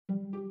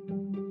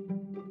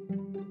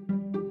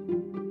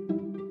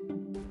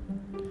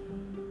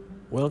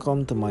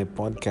Welcome to my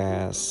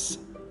podcast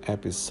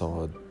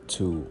episode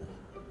 2.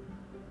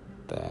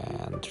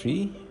 Then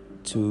 3,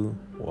 2,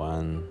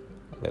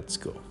 1, let's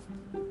go.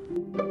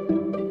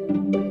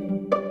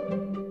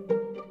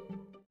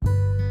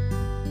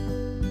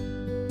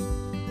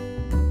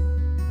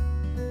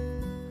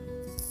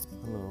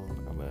 Halo,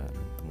 apa kabar?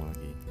 Ketemu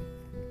lagi.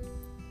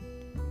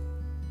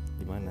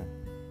 Gimana?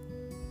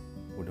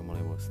 Udah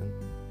mulai bosen?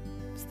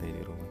 Stay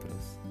di rumah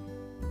terus?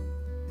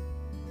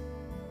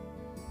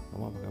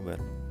 Kamu apa kabar?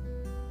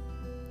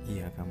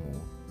 Iya, kamu.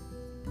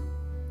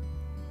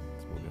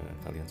 Semoga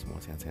kalian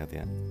semua sehat-sehat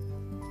ya.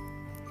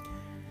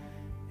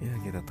 Ya,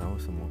 kita tahu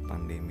semua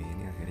pandemi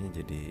ini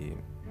akhirnya jadi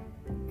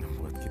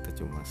membuat kita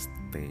cuma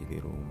stay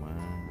di rumah,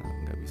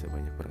 nggak bisa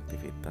banyak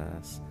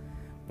beraktivitas,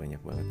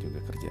 banyak banget juga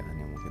kerjaan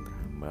yang mungkin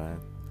terhambat.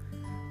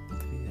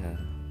 Tapi ya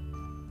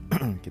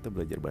kita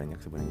belajar banyak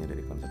sebenarnya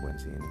dari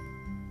konsekuensi ini.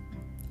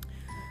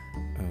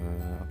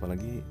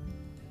 Apalagi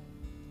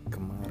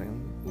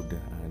kemarin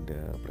udah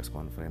ada press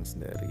conference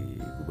dari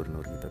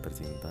gubernur kita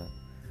tercinta.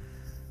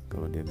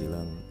 Kalau dia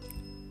bilang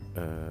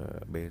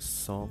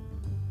besok,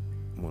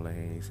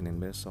 mulai Senin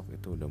besok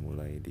itu udah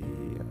mulai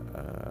dibuat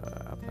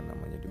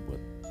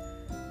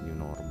new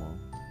normal.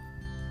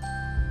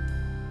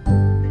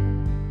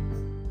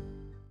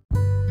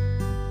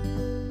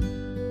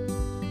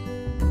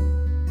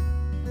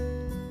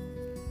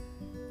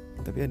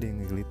 Tapi ada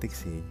yang ngegelitik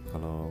sih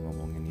kalau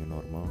ngomongin new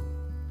normal.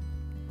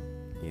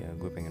 Ya,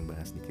 gue pengen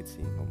bahas dikit sih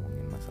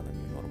ngomongin masalah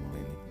new normal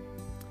ini.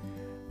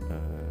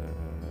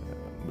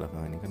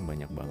 Belakangan ini kan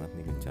banyak banget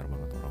nih, gencar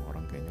banget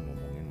orang-orang kayaknya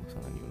ngomongin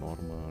masalah new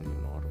normal.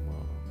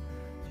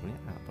 Sebenarnya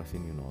apa sih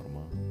new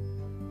normal?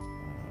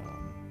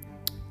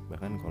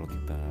 Bahkan kalau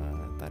kita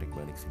tarik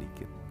balik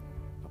sedikit,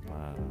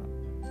 apa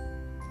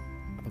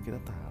kita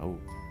tahu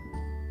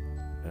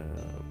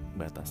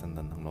batasan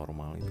tentang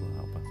normal itu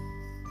apa?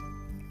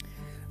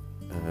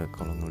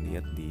 Kalau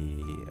ngelihat di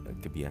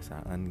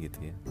kebiasaan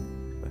gitu ya,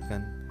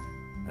 bahkan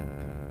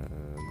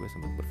gue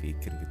sempat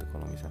berpikir gitu,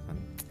 kalau misalkan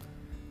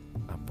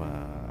apa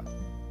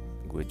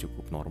gue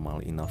cukup normal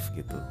enough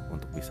gitu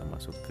untuk bisa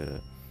masuk ke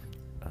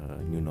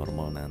new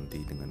normal nanti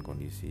dengan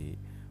kondisi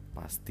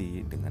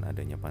pasti dengan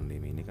adanya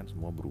pandemi ini kan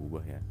semua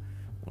berubah ya,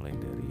 mulai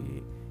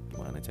dari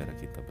gimana cara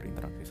kita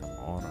berinteraksi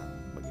sama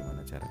orang,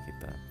 bagaimana cara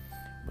kita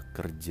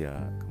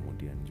bekerja,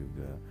 kemudian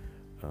juga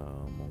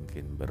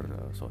mungkin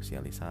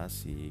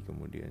bersosialisasi,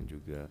 kemudian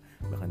juga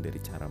bahkan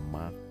dari cara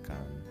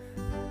makan.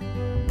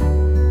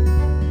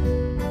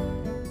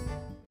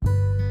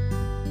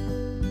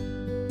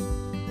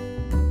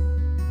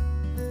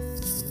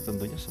 Ya,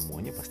 tentunya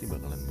semuanya pasti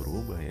bakalan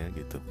berubah ya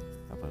gitu.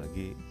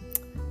 Apalagi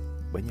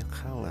banyak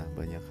hal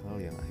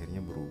yang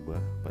akhirnya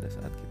berubah pada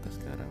saat kita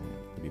sekarang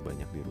lebih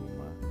banyak di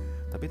rumah.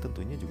 Tapi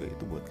tentunya juga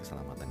itu buat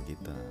keselamatan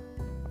kita.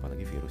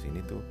 Apalagi virus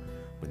ini tuh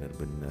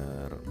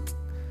benar-benar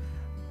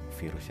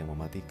virus yang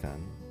mematikan,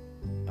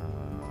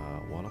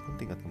 walaupun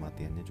tingkat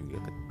kematiannya juga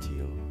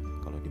kecil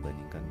kalau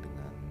dibandingkan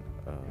dengan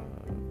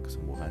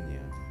kesembuhannya.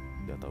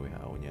 Data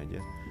WHO-nya aja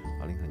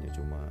paling hanya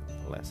cuma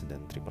less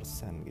than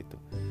 3% gitu,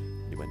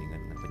 dibandingkan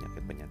dengan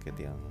penyakit-penyakit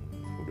yang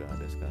udah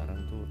ada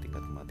sekarang tuh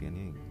tingkat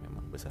kematiannya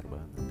memang besar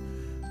banget.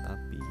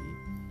 Tapi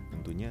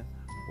tentunya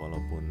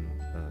walaupun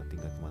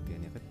tingkat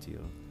kematiannya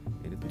kecil,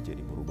 ini tuh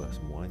jadi merubah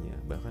semuanya.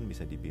 Bahkan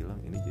bisa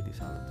dibilang ini jadi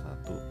salah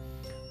satu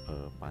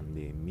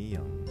pandemi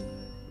yang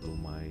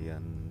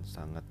lumayan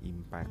sangat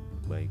impact,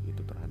 baik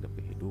itu terhadap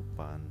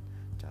kehidupan,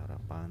 cara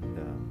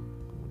pandang,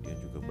 kemudian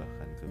juga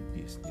bahkan ke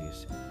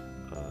bisnis.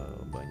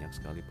 Banyak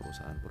sekali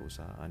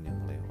perusahaan-perusahaan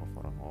yang lay off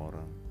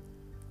orang-orang.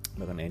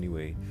 Bahkan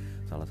anyway,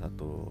 salah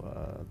satu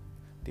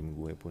tim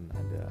gue pun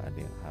ada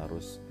yang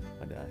harus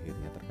pada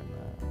akhirnya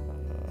terkena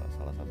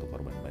salah satu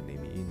korban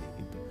pandemi ini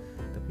gitu.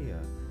 Tapi ya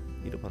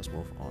hidup harus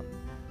move on,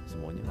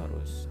 semuanya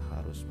harus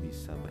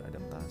bisa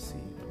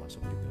beradaptasi,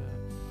 termasuk juga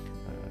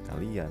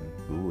kalian,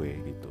 gue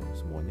gitu,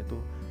 semuanya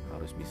tuh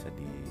harus bisa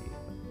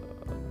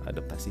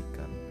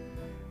diadaptasikan.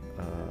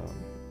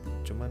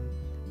 Cuman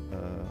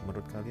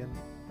menurut kalian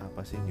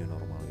apa sih new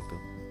normal itu?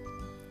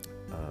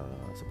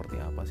 Seperti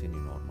apa sih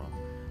new normal?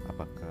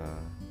 Apakah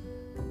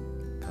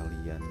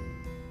kalian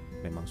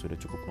memang sudah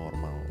cukup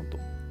normal untuk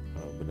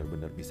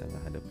benar-benar bisa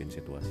ngehadapin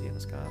situasi yang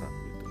sekarang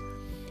gitu?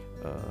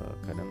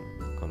 Kadang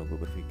kalau gue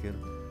berpikir,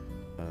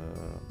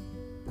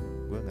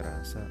 gue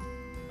ngerasa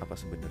apa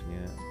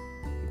sebenarnya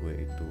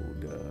gue itu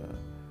udah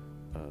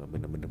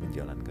benar-benar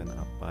menjalankan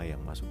apa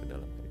yang masuk ke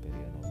dalam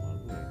kriteria normal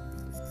gue.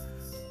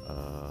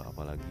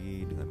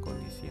 Apalagi dengan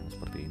kondisi yang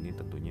seperti ini,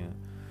 tentunya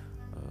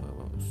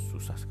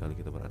susah sekali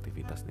kita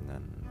beraktivitas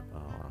dengan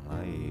orang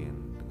lain,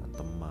 dengan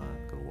teman,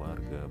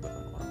 keluarga,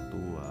 bahkan orang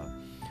tua.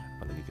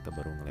 Apalagi kita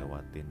baru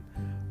ngelewatin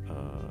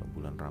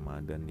bulan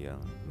Ramadan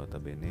yang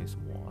notabene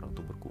semua orang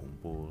tuh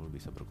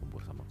bisa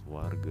berkumpul sama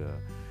keluarga.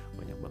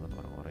 Banyak banget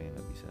orang-orang yang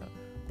gak bisa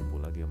kumpul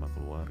lagi sama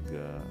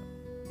keluarga.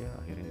 Ya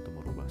akhirnya itu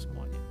merubah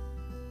semuanya.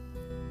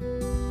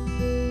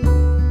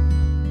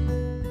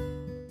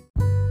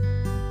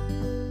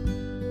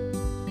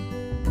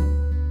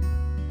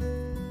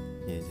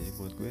 Ya jadi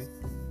buat gue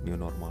new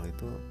normal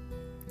itu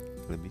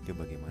lebih ke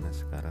bagaimana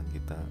sekarang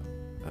kita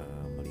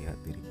melihat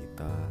diri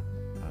kita.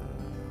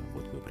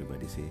 Buat gue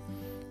pribadi sih,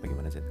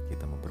 bagaimana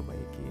kita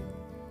memperbaiki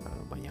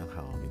banyak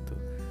hal gitu.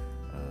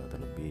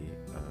 Terlebih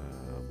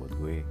buat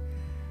gue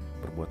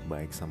berbuat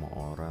baik sama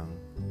orang,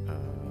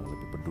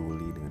 lebih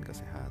peduli dengan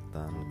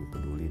kesehatan, lebih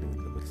peduli dengan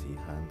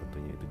kebersihan.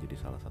 Tentunya itu jadi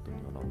salah satu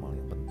new normal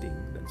yang penting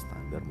dan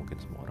standar. Mungkin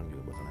semua orang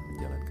juga bakalan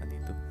menjalankan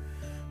itu.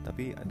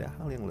 Tapi ada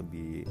hal yang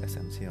lebih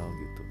esensial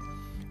gitu.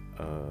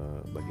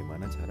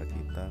 Bagaimana cara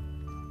kita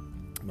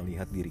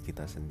melihat diri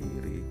kita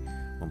sendiri,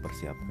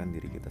 mempersiapkan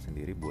diri kita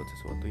sendiri buat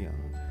sesuatu yang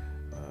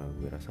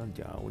gue rasa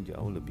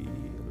jauh lebih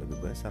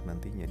besar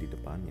nantinya di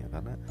depannya.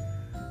 Karena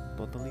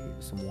totally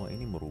semua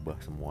ini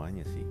merubah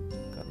semuanya sih.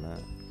 Karena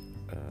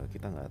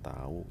kita nggak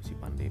tahu si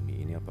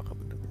pandemi ini apakah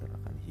benar-benar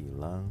akan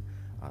hilang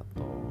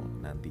atau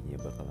nantinya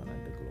bakalan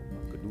ada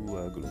gelombang kedua,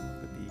 gelombang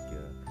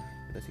ketiga.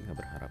 Kita sih nggak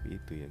berharap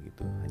itu ya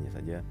gitu. Hanya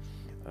saja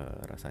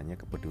rasanya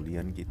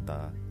kepedulian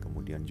kita,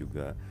 kemudian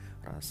juga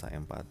rasa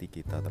empati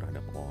kita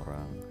terhadap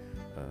orang,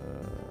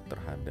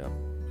 terhadap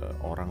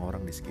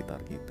orang-orang di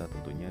sekitar kita,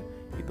 tentunya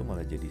itu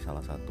malah jadi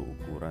salah satu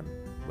ukuran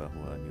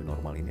bahwa new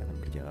normal ini akan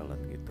berjalan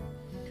gitu.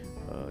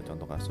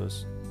 Contoh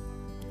kasus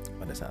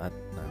pada saat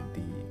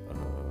nanti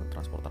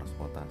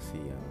transportasi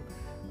yang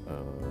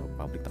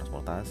public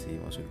transportasi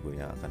maksud gue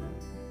ya akan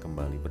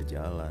kembali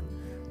berjalan,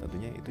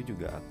 tentunya itu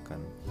juga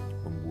akan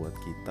membuat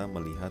kita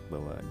melihat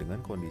bahwa dengan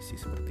kondisi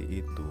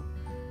seperti itu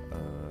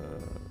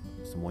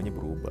semuanya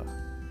berubah.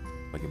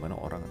 Bagaimana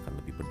orang akan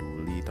lebih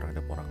peduli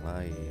terhadap orang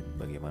lain,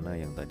 bagaimana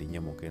yang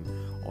tadinya mungkin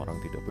orang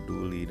tidak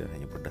peduli dan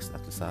hanya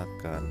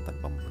berdesak-desakan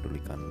tanpa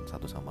mempedulikan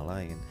satu sama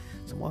lain,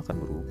 semua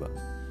akan berubah.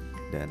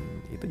 Dan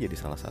itu jadi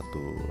salah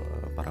satu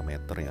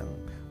parameter yang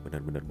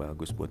benar-benar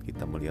bagus buat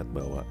kita melihat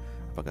bahwa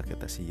apakah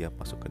kita siap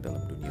masuk ke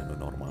dalam dunia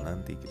new normal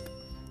nanti gitu.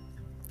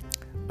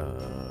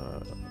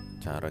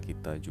 Cara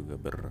kita juga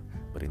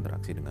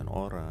berinteraksi dengan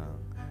orang,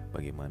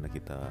 bagaimana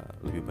kita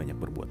lebih banyak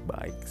berbuat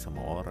baik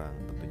sama orang,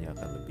 tentunya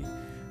akan lebih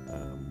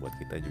membuat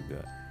kita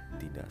juga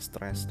tidak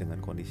stres dengan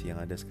kondisi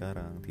yang ada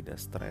sekarang, tidak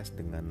stres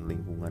dengan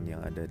lingkungan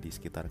yang ada di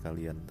sekitar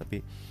kalian.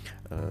 Tapi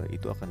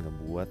itu akan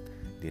ngebuat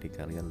diri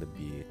kalian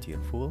lebih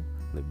cheerful,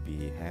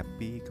 lebih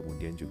happy,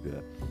 kemudian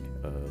juga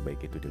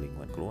baik itu di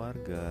lingkungan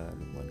keluarga,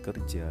 lingkungan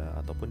kerja,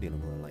 ataupun di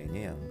lingkungan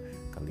lainnya yang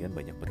kalian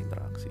banyak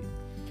berinteraksi.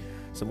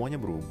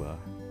 Semuanya berubah,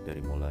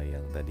 dari mulai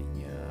yang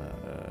tadinya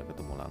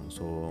ketemu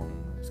langsung,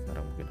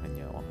 sekarang mungkin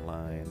hanya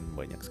online.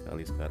 Banyak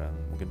sekali sekarang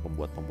mungkin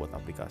pembuat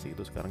aplikasi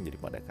itu sekarang jadi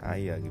pada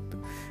kaya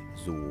gitu,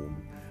 Zoom,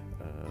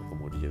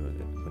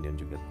 kemudian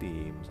juga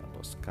Teams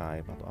atau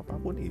Skype atau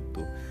apapun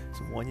itu,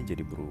 semuanya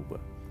jadi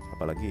berubah.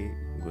 Apalagi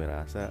gue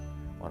rasa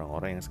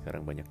orang-orang yang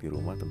sekarang banyak di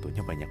rumah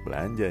tentunya banyak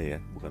belanja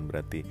ya. Bukan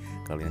berarti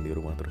kalian di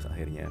rumah terus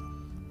akhirnya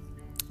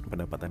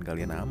pendapatan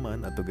kalian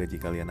aman atau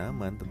gaji kalian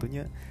aman.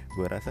 Tentunya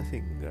gue rasa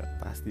sih enggak.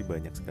 Pasti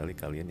banyak sekali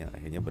kalian yang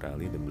akhirnya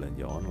beralih dan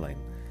belanja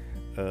online.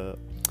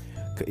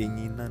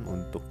 Keinginan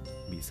untuk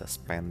bisa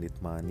spend it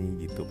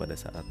money gitu pada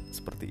saat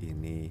seperti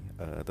ini,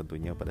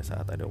 tentunya pada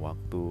saat ada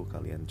waktu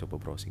kalian coba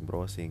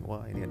browsing,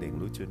 wah ini ada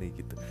yang lucu nih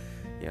gitu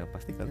ya,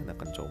 pasti kalian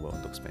akan coba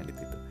untuk spend it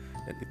itu,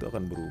 dan itu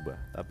akan berubah.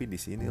 Tapi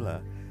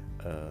disinilah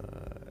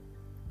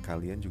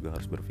kalian juga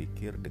harus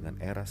berpikir dengan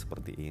era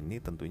seperti ini,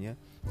 tentunya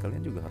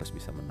kalian juga harus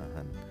bisa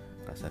menahan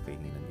rasa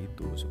keinginan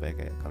itu supaya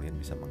kayak kalian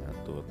bisa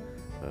mengatur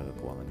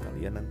keuangan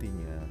kalian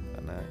nantinya.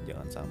 Karena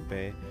jangan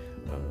sampai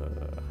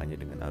hanya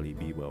dengan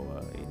alibi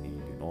bahwa ini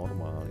new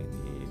normal,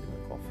 ini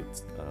dengan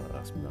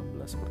COVID-19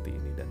 seperti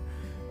ini, dan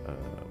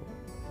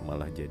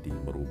malah jadi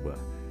merubah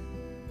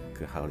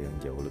ke hal yang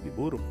jauh lebih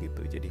buruk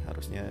gitu. Jadi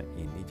harusnya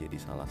ini jadi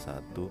salah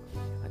satu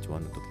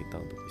acuan untuk kita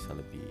untuk bisa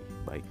lebih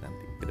baik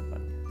nanti ke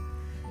depannya.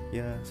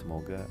 Ya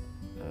semoga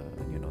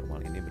new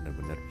normal ini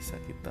benar-benar bisa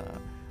kita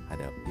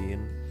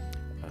hadapin,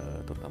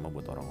 terutama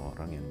buat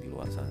orang-orang yang di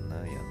luar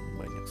sana yang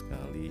banyak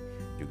sekali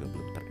juga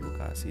belum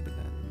teredukasi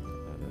dengan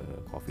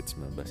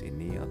COVID-19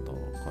 ini atau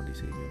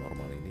kondisi new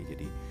normal ini.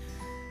 Jadi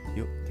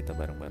yuk kita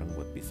bareng-bareng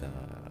buat bisa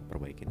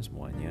perbaikin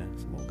semuanya.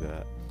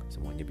 Semoga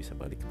semuanya bisa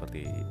balik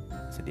seperti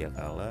sedia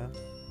kala,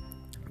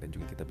 dan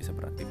juga kita bisa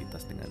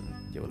beraktivitas dengan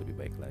jauh lebih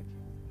baik lagi.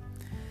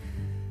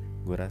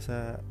 Gue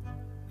rasa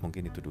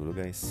mungkin itu dulu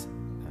guys.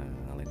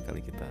 Lain kali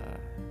kita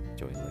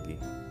join lagi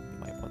di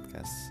my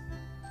podcast.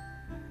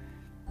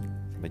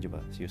 Sampai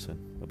jumpa, see you soon,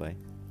 bye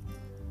bye.